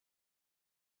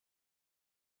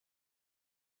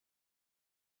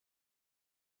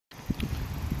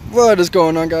What is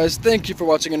going on, guys? Thank you for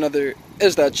watching another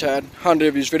Is That Chad Honda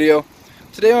Reviews video.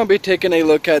 Today I'm going to be taking a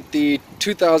look at the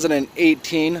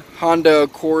 2018 Honda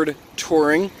Accord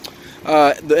Touring in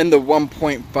the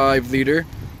 1.5 liter.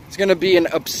 It's going to be an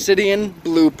Obsidian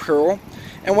Blue Pearl.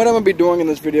 And what I'm going to be doing in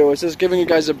this video is just giving you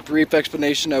guys a brief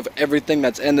explanation of everything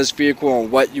that's in this vehicle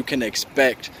and what you can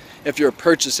expect if you're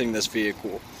purchasing this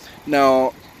vehicle.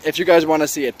 Now, if you guys want to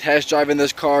see a test drive in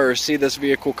this car or see this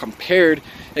vehicle compared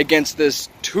against this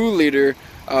 2-liter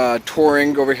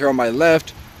Touring over here on my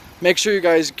left, make sure you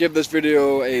guys give this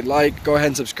video a like, go ahead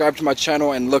and subscribe to my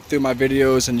channel and look through my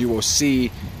videos and you will see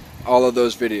all of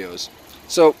those videos.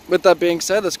 So with that being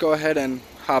said, let's go ahead and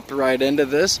hop right into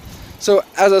this. So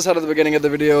as I said at the beginning of the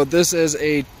video, this is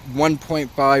a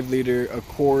 1.5 liter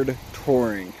Accord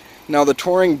Touring. Now the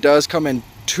Touring does come in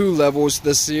 2 levels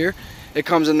this year. It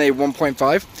comes in a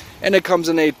 1.5 and it comes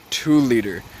in a 2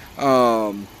 liter.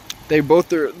 They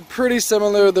both are pretty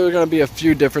similar. There are going to be a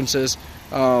few differences,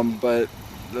 but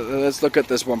let's look at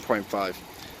this 1.5.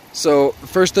 So the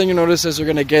first thing you notice is you're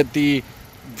going to get the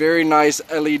very nice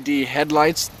LED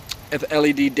headlights,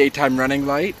 LED daytime running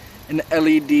light, and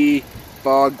LED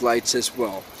fog lights as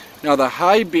well. Now the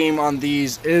high beam on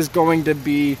these is going to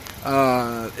be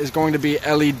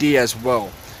LED as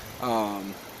well.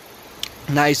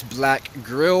 Nice black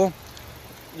grille.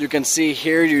 You can see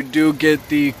here you do get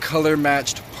the color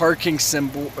matched parking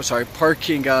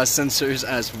sensors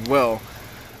as well.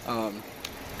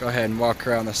 Go ahead and walk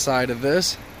around the side of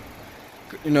this.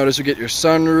 You notice you get your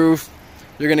sunroof.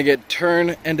 You're gonna get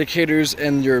turn indicators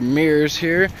in your mirrors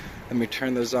here. Let me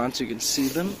turn those on so you can see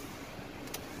them.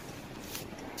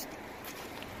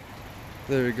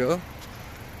 There we go.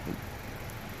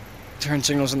 Turn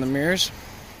signals in the mirrors.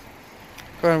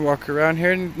 Go ahead and walk around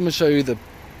here and let me show you the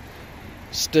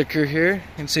sticker here. You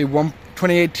can see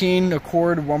 2018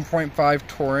 Accord 1.5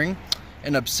 Touring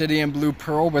in Obsidian Blue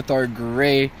Pearl with our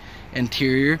gray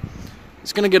interior.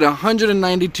 It's going to get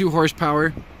 192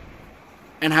 horsepower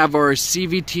and have our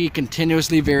CVT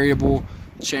continuously variable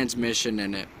transmission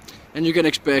in it. And you can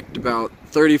expect about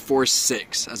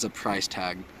 $34,600 as a price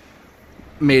tag.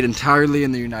 Made entirely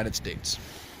in the United States.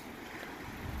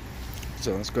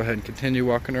 So let's go ahead and continue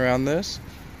walking around this.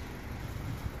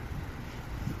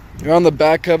 On the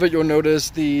back of it, you'll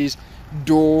notice these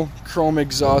dual chrome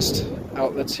exhaust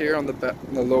outlets here on the back,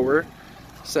 in the lower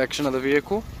section of the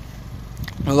vehicle.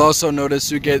 You'll also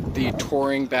notice you get the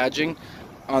Touring badging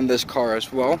on this car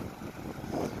as well.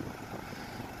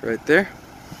 Right there.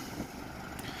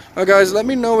 Now guys, let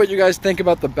me know what you guys think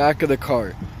about the back of the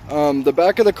car. The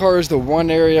back of the car is the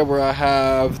one area where I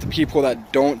have the people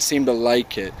that don't seem to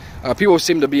like it. People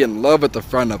seem to be in love with the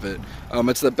front of it.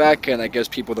 It's the back end that gives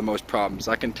people the most problems.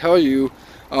 I can tell you,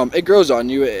 it grows on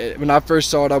you. When I first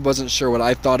saw it, I wasn't sure what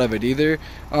I thought of it either.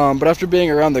 But after being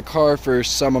around the car for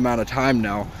some amount of time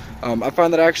now, I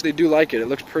find that I actually do like it. It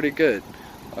looks pretty good.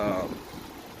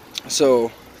 So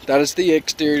that is the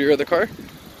exterior of the car.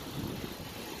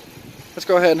 Let's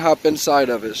go ahead and hop inside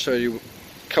of it, show you a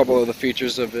couple of the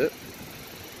features of it.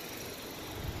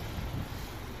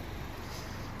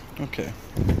 Okay.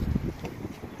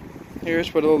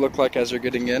 Here's what it'll look like as you're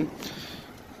getting in.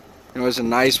 There's a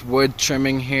nice wood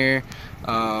trimming here.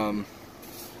 All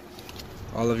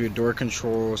of your door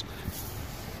controls.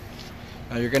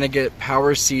 Now you're gonna get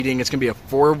power seating. It's gonna be a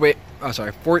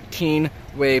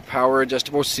 14-way power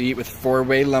adjustable seat with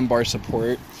 4-way lumbar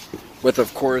support, with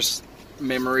of course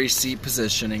memory seat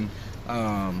positioning. So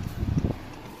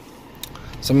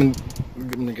I'm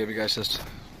gonna give you guys just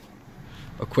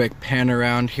a quick pan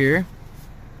around here.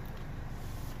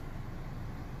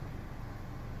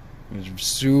 It's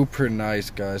super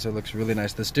nice, guys. It looks really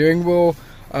nice. The steering wheel,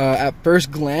 at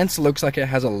first glance, looks like it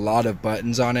has a lot of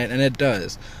buttons on it, and it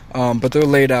does. But they're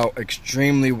laid out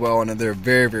extremely well, and they're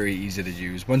very, very easy to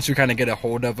use. Once you kind of get a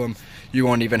hold of them, you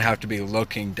won't even have to be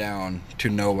looking down to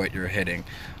know what you're hitting.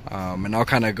 And I'll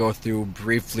kind of go through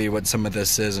briefly what some of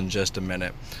this is in just a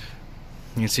minute.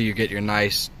 You can see you get your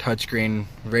nice touchscreen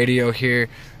radio here,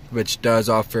 which does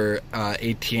offer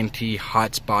AT&T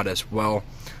hotspot as well.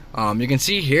 You can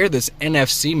see here this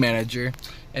NFC manager,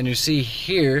 and you see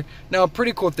here, now a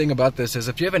pretty cool thing about this is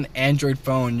if you have an Android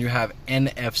phone, you have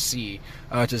NFC,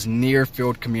 which is near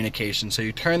field communication. So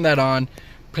you turn that on,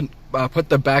 put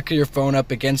the back of your phone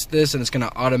up against this, and it's going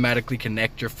to automatically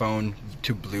connect your phone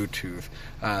to Bluetooth.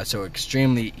 So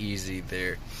extremely easy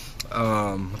there.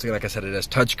 Like I said, it has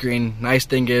touchscreen. Nice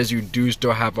thing is you do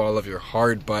still have all of your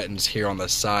hard buttons here on the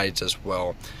sides as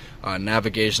well.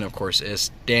 Navigation, of course,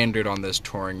 is standard on this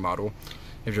Touring model.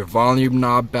 You have your volume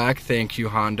knob back. Thank you,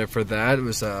 Honda, for that. It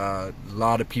was a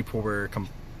lot of people were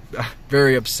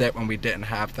very upset when we didn't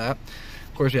have that.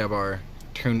 Of course, we have our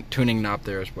tuning knob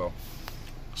there as well.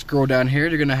 Scroll down here,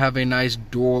 you're gonna have a nice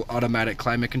dual automatic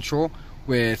climate control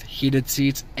with heated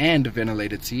seats and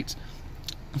ventilated seats.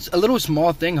 It's a little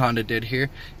small thing Honda did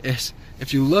here is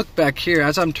if you look back here,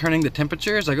 as I'm turning the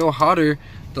temperature, as I go hotter,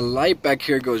 the light back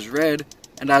here goes red,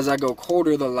 and as I go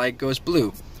colder, the light goes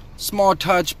blue. Small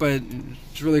touch, but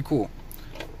it's really cool.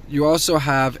 You also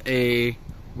have a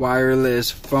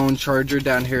wireless phone charger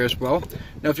down here as well.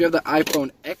 Now if you have the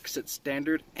iPhone X, it's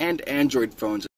standard, and Android phones.